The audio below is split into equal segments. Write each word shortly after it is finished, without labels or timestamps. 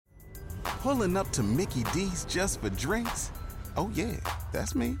Pulling up to Mickey D's just for drinks? Oh yeah,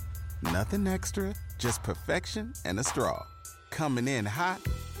 that's me. Nothing extra, just perfection and a straw. Coming in hot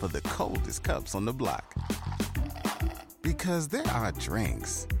for the coldest cups on the block. Because there are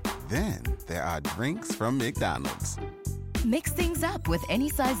drinks. Then there are drinks from McDonald's. Mix things up with any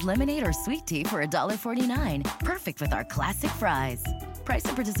size lemonade or sweet tea for $1.49. Perfect with our classic fries. Price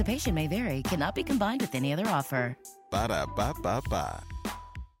and participation may vary. Cannot be combined with any other offer. Ba-da-ba-ba-ba.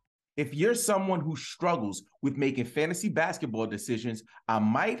 If you're someone who struggles with making fantasy basketball decisions, I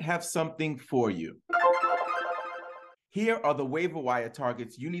might have something for you. Here are the waiver wire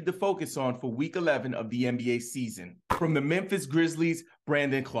targets you need to focus on for Week 11 of the NBA season. From the Memphis Grizzlies,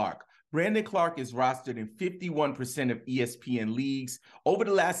 Brandon Clark. Brandon Clark is rostered in 51% of ESPN leagues. Over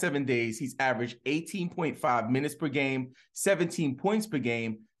the last 7 days, he's averaged 18.5 minutes per game, 17 points per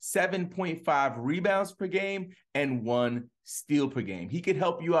game, 7.5 rebounds per game, and 1 steal per game. He could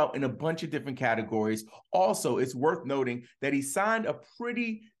help you out in a bunch of different categories. Also, it's worth noting that he signed a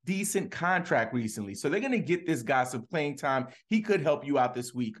pretty decent contract recently. So they're going to get this guy some playing time. He could help you out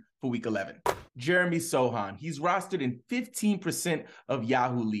this week for Week 11. Jeremy Sohan. He's rostered in 15% of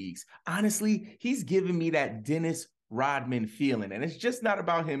Yahoo leagues. Honestly, he's giving me that Dennis Rodman feeling. And it's just not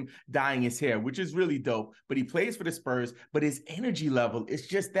about him dyeing his hair, which is really dope, but he plays for the Spurs, but his energy level is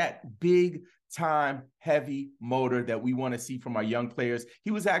just that big time heavy motor that we want to see from our young players.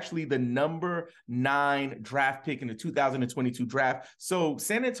 He was actually the number 9 draft pick in the 2022 draft. So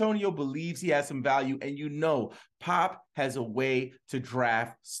San Antonio believes he has some value, and you know, Pop has a way to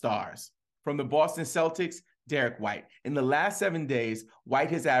draft stars. From the Boston Celtics, Derek White. In the last 7 days,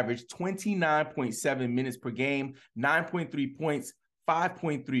 White has averaged 29.7 minutes per game, 9.3 points,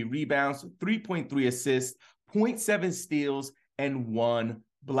 5.3 rebounds, 3.3 assists, 0.7 steals, and 1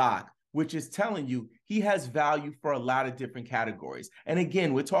 block, which is telling you he has value for a lot of different categories. And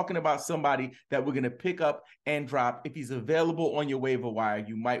again, we're talking about somebody that we're going to pick up and drop. If he's available on your waiver wire,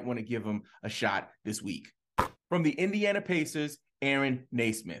 you might want to give him a shot this week. From the Indiana Pacers, Aaron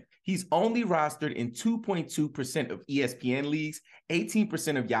Naismith. He's only rostered in 2.2% of ESPN leagues,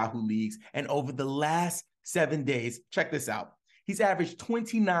 18% of Yahoo leagues, and over the last 7 days, check this out, he's averaged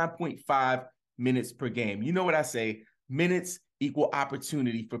 29.5 minutes per game. You know what I say, minutes equal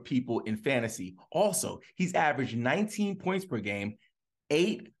opportunity for people in fantasy. Also, he's averaged 19 points per game,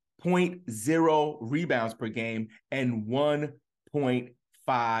 8.0 rebounds per game, and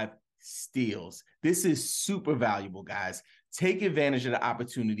 1.5 steals. This is super valuable, guys. Take advantage of the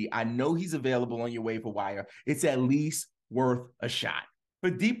opportunity. I know he's available on your waiver wire. It's at least worth a shot. For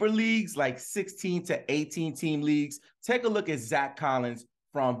deeper leagues like 16 to 18 team leagues, take a look at Zach Collins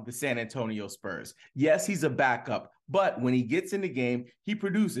from the San Antonio Spurs. Yes, he's a backup, but when he gets in the game, he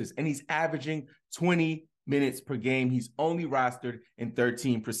produces, and he's averaging 20 minutes per game. He's only rostered in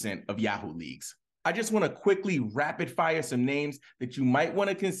 13% of Yahoo leagues. I just want to quickly rapid fire some names that you might want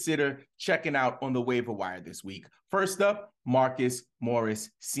to consider checking out on the waiver wire this week. First up, Marcus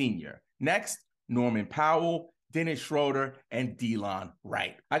Morris Sr. Next, Norman Powell, Dennis Schroeder, and Delon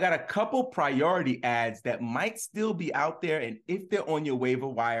Wright. I got a couple priority ads that might still be out there, and if they're on your waiver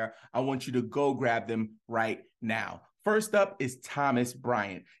wire, I want you to go grab them right now. First up is Thomas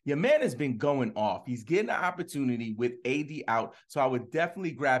Bryant. Your man has been going off. He's getting an opportunity with AD out, so I would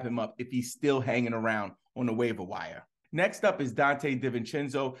definitely grab him up if he's still hanging around on the waiver wire. Next up is Dante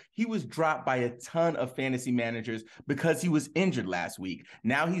DiVincenzo. He was dropped by a ton of fantasy managers because he was injured last week.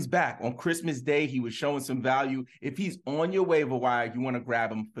 Now he's back. On Christmas Day, he was showing some value. If he's on your waiver wire, you want to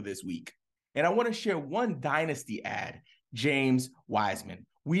grab him for this week. And I want to share one dynasty ad, James Wiseman.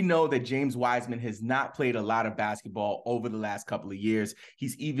 We know that James Wiseman has not played a lot of basketball over the last couple of years.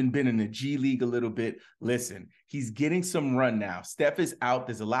 He's even been in the G League a little bit. Listen, he's getting some run now. Steph is out.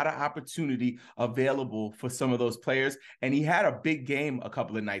 There's a lot of opportunity available for some of those players, and he had a big game a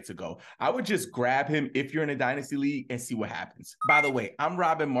couple of nights ago. I would just grab him if you're in a dynasty league and see what happens. By the way, I'm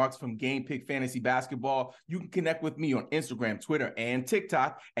Robin Marks from Game Pick Fantasy Basketball. You can connect with me on Instagram, Twitter, and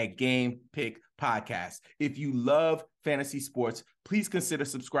TikTok at Game Pick Podcast. If you love fantasy sports, please consider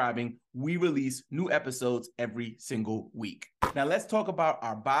subscribing. We release new episodes every single week. Now let's talk about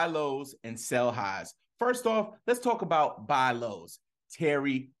our buy lows and sell highs. First off, let's talk about buy lows.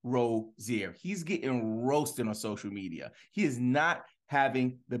 Terry Rozier. He's getting roasted on social media. He is not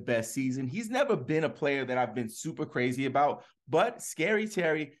having the best season. He's never been a player that I've been super crazy about, but Scary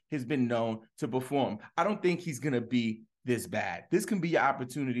Terry has been known to perform. I don't think he's going to be this bad. This can be your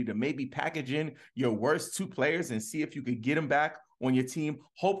opportunity to maybe package in your worst 2 players and see if you could get him back on your team.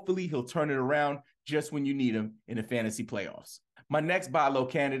 Hopefully he'll turn it around just when you need him in the fantasy playoffs. My next buy low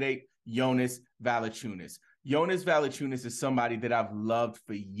candidate, Jonas Valanciunas. Jonas Valanciunas is somebody that I've loved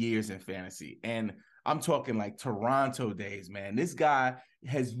for years in fantasy. And I'm talking like Toronto days, man. This guy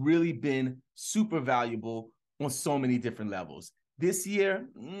has really been super valuable on so many different levels. This year,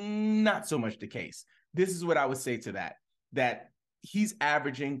 not so much the case. This is what I would say to that he's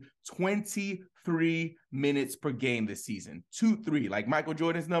averaging 23 minutes per game this season. 2-3, like Michael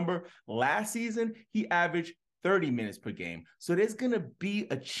Jordan's number. Last season, he averaged 30 minutes per game. So there's going to be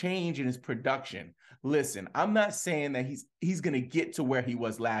a change in his production. Listen, I'm not saying that he's going to get to where he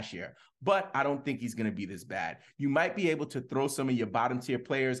was last year, but I don't think he's going to be this bad. You might be able to throw some of your bottom tier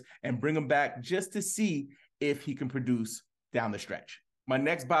players and bring them back just to see if he can produce down the stretch. My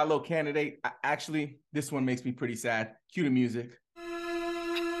next buy low candidate, actually, this one makes me pretty sad. Cue the music.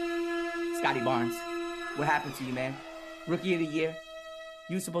 Scotty Barnes, what happened to you, man? Rookie of the year?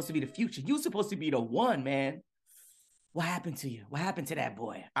 You were supposed to be the future. You were supposed to be the one, man. What happened to you? What happened to that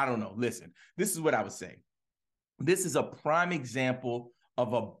boy? I don't know. Listen, this is what I would say. This is a prime example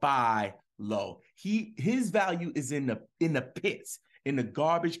of a buy low. His value is in the pits, in the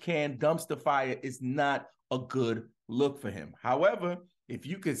garbage can. Dumpster fire is not a good look for him. However, if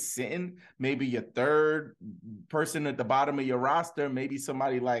you could send maybe your third person at the bottom of your roster, maybe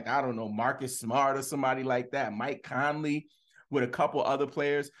somebody like, I don't know, Marcus Smart or somebody like that, Mike Conley, with a couple other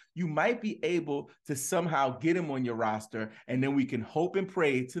players, you might be able to somehow get him on your roster, and then we can hope and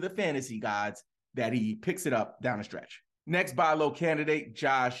pray to the fantasy gods that he picks it up down the stretch. Next buy low candidate,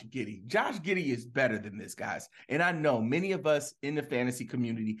 Josh Giddey. Josh Giddey is better than this, guys. And I know many of us in the fantasy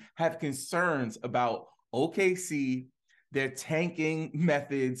community have concerns about OKC, their tanking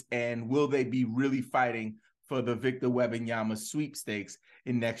methods, and will they be really fighting for the Victor Wembanyama sweepstakes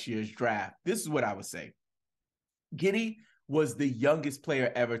in next year's draft? This is what I would say. Giddey was the youngest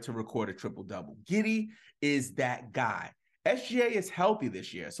player ever to record a triple-double. Giddey is that guy. SGA is healthy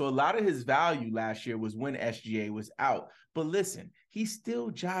this year, so a lot of his value last year was when SGA was out. But listen, he's still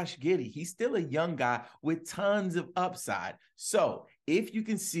Josh Giddey. He's still a young guy with tons of upside. So if you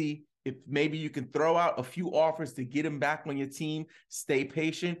can see, if maybe you can throw out a few offers to get him back on your team, stay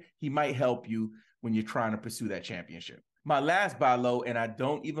patient, he might help you when you're trying to pursue that championship. My last buy low, and I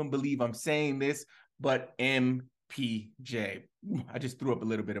don't even believe I'm saying this, but MPJ. I just threw up a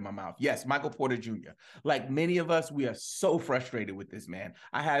little bit in my mouth. Yes, Michael Porter Jr. Like many of us, we are so frustrated with this man.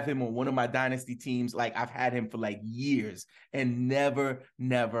 I have him on one of my dynasty teams. Like I've had him for like years and never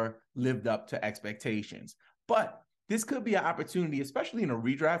lived up to expectations. But this could be an opportunity, especially in a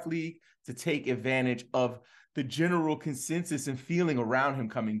redraft league, to take advantage of the general consensus and feeling around him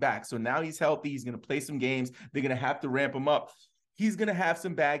coming back. So now he's healthy. He's going to play some games. They're going to have to ramp him up. He's going to have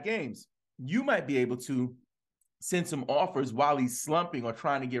some bad games. You might be able to send some offers while he's slumping or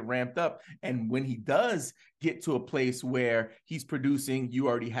trying to get ramped up. And when he does get to a place where he's producing, you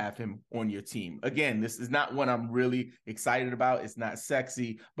already have him on your team. Again, this is not one I'm really excited about. It's not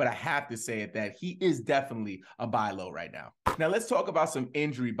sexy, but I have to say it that he is definitely a buy low right now. Now let's talk about some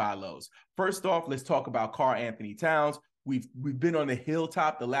injury buy lows. First off, let's talk about Karl Anthony Towns. We've been on the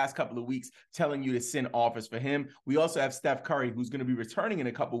hilltop the last couple of weeks telling you to send offers for him. We also have Steph Curry, who's going to be returning in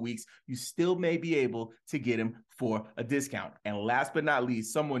a couple of weeks. You still may be able to get him for a discount. And last but not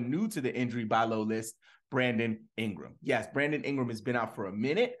least, someone new to the injury buy low list, Brandon Ingram. Yes, Brandon Ingram has been out for a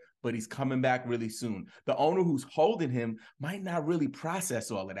minute, but he's coming back really soon. The owner who's holding him might not really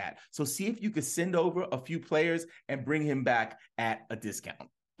process all of that. So see if you could send over a few players and bring him back at a discount.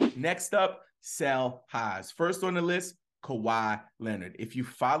 Next up, sell highs. First on the list, Kawhi Leonard. If you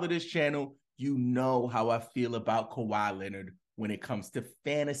follow this channel, you know how I feel about Kawhi Leonard when it comes to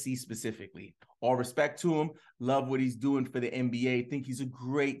fantasy specifically. All respect to him. Love what he's doing for the NBA. Think he's a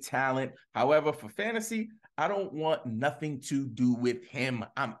great talent. However, for fantasy, I don't want nothing to do with him.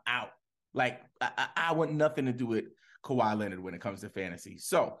 I'm out. Like, I want nothing to do with Kawhi Leonard when it comes to fantasy.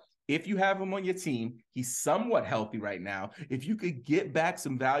 So if you have him on your team, he's somewhat healthy right now. If you could get back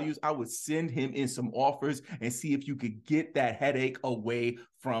some values, I would send him in some offers and see if you could get that headache away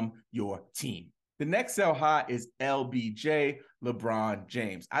from your team. The next sell high is LBJ, LeBron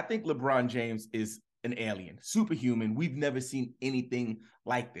James. I think LeBron James is an alien, superhuman. We've never seen anything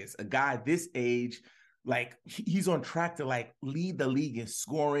like this. A guy this age, like he's on track to like lead the league in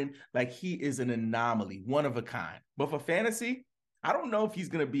scoring. Like he is an anomaly, one of a kind. But for fantasy, I don't know if he's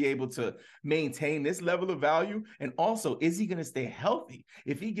going to be able to maintain this level of value. And also, is he going to stay healthy?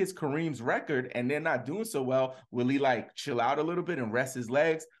 If he gets Kareem's record and they're not doing so well, will he like chill out a little bit and rest his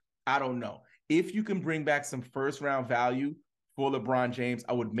legs? I don't know. If you can bring back some first round value for LeBron James,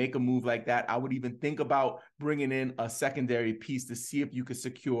 I would make a move like that. I would even think about bringing in a secondary piece to see if you could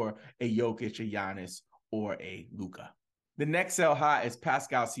secure a Jokic, a Giannis, or a Luka. The next sell high is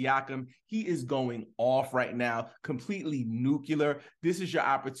Pascal Siakam. He is going off right now, completely nuclear. This is your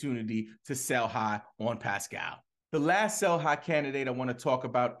opportunity to sell high on Pascal. The last sell high candidate I want to talk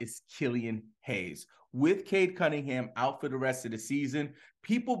about is Killian Hayes. With Cade Cunningham out for the rest of the season,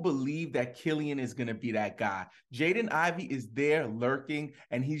 people believe that Killian is going to be that guy. Jaden Ivey is there lurking,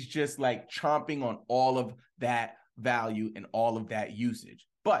 and he's just like chomping on all of that value and all of that usage.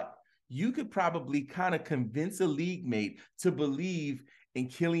 But you could probably kind of convince a league mate to believe in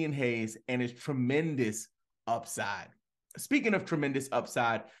Killian Hayes and his tremendous upside. Speaking of tremendous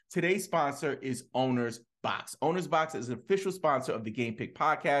upside, today's sponsor is Owner's Box. Owner's Box is an official sponsor of the Game Pick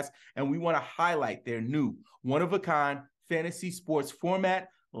podcast, and we want to highlight their new one-of-a-kind fantasy sports format,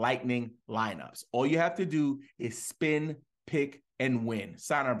 Lightning lineups. All you have to do is spin, pick, and win.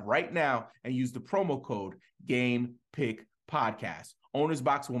 Sign up right now and use the promo code GamePickPodcast. Owner's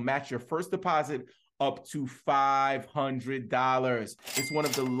Box will match your first deposit up to $500. It's one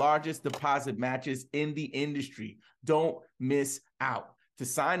of the largest deposit matches in the industry. Don't miss out. To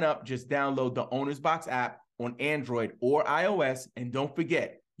sign up, just download the Owner's Box app on Android or iOS, and don't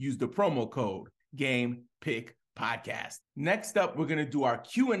forget, use the promo code GamePickPodcast. Next up, we're going to do our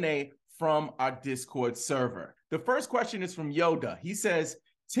Q&A from our Discord server. The first question is from Yoda. He says,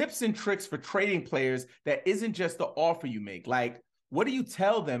 tips and tricks for trading players that isn't just the offer you make. Like, what do you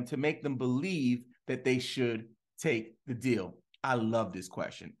tell them to make them believe that they should take the deal? I love this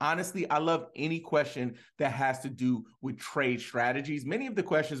question. Honestly, I love any question that has to do with trade strategies. Many of the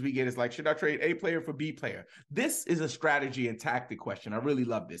questions we get is like, should I trade A player for B player? This is a strategy and tactic question. I really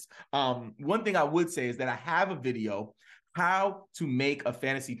love this. One thing I would say is that I have a video, how to make a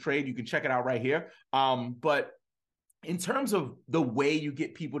fantasy trade. You can check it out right here. But in terms of the way you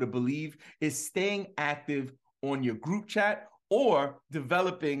get people to believe is staying active on your group chat or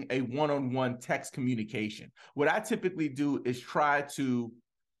developing a one-on-one text communication. What I typically do is try to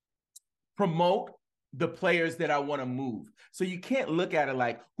promote the players that I want to move. So you can't look at it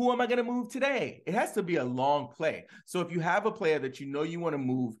like, who am I going to move today? It has to be a long play. So if you have a player that you know you want to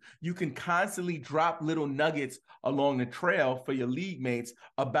move, you can constantly drop little nuggets along the trail for your league mates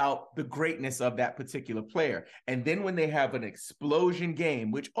about the greatness of that particular player. And then when they have an explosion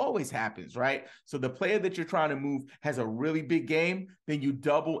game, which always happens, right? So the player that you're trying to move has a really big game, then you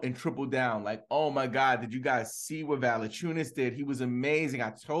double and triple down. Like, oh my God, did you guys see what Valanciunas did? He was amazing.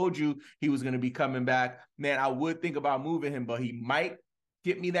 I told you he was going to be coming back. Man, I would think about moving him, but he might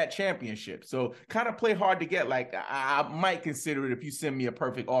get me that championship. So kind of play hard to get. Like, I might consider it if you send me a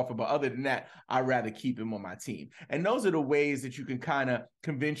perfect offer, but other than that, I'd rather keep him on my team. And those are the ways that you can kind of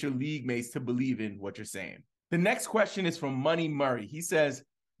convince your league mates to believe in what you're saying. The next question is from Money Murray. He says,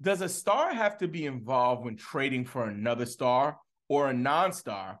 does a star have to be involved when trading for another star or a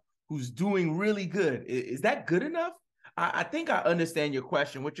non-star who's doing really good? Is that good enough? I think I understand your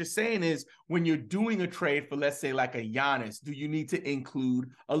question. What you're saying is when you're doing a trade for, let's say, like a Giannis, do you need to include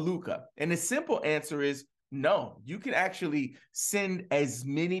a Luka? And the simple answer is no. You can actually send as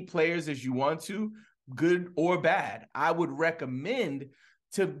many players as you want to, good or bad. I would recommend,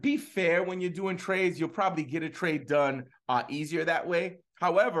 to be fair, when you're doing trades, you'll probably get a trade done easier that way.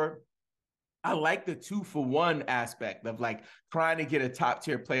 However, I like the 2-for-1 aspect of like trying to get a top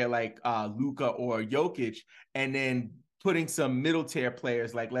tier player like Luka or Jokic, and then putting some middle tier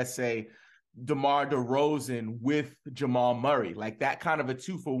players like, let's say, DeMar DeRozan with Jamal Murray. Like that kind of a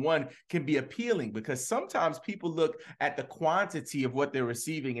 2-for-1 can be appealing because sometimes people look at the quantity of what they're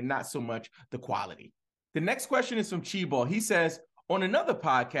receiving and not so much the quality. The next question is from Chi-Ball. He says, on another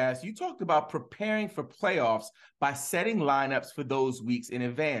podcast, you talked about preparing for playoffs by setting lineups for those weeks in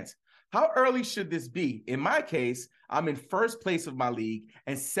advance. How early should this be? In my case, I'm in first place of my league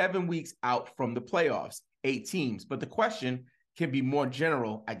and 7 weeks out from the playoffs, 8 teams. But the question can be more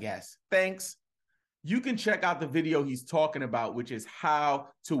general, I guess. Thanks. You can check out the video he's talking about, which is how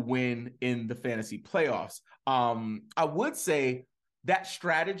to win in the fantasy playoffs. I would say that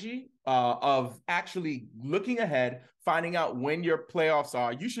strategy of actually looking ahead, finding out when your playoffs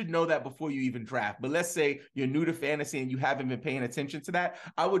are, you should know that before you even draft. But let's say you're new to fantasy and you haven't been paying attention to that.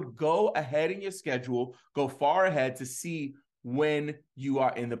 I would go ahead in your schedule, go far ahead to see when you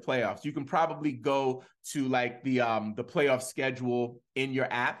are in the playoffs. You can probably go to like the playoff schedule in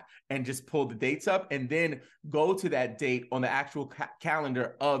your app and just pull the dates up and then go to that date on the actual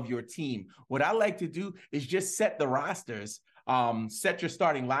calendar of your team. What I like to do is just set the rosters, set your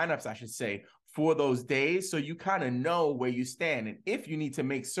starting lineups, I should say, for those days, so you kind of know where you stand. And if you need to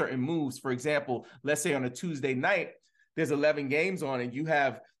make certain moves, for example, let's say on a Tuesday night, there's 11 games on and you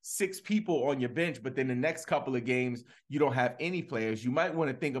have 6 people on your bench, but then the next couple of games, you don't have any players. You might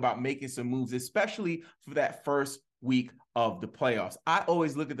want to think about making some moves, especially for that first week of the playoffs. I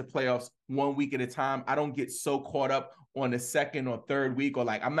always look at the playoffs 1 week at a time. I don't get so caught up on the second or third week, or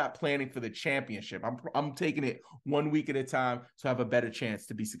like I'm not planning for the championship. I'm taking it 1 week at a time to have a better chance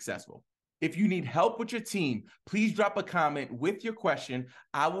to be successful. If you need help with your team, please drop a comment with your question.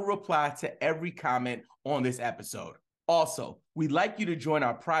 I will reply to every comment on this episode. Also, we'd like you to join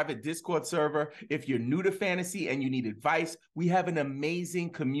our private Discord server. If you're new to fantasy and you need advice, we have an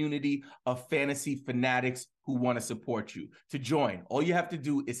amazing community of fantasy fanatics who want to support you. To join, all you have to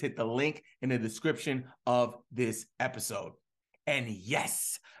do is hit the link in the description of this episode. And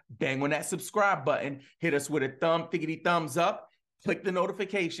yes, bang on that subscribe button, hit us with a thumbs up, click the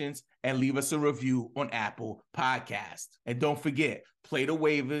notifications, and leave us a review on Apple Podcasts. And don't forget, play the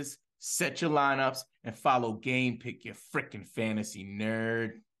waivers, set your lineups, and follow Game Pick, your freaking fantasy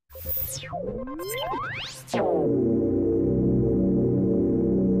nerd.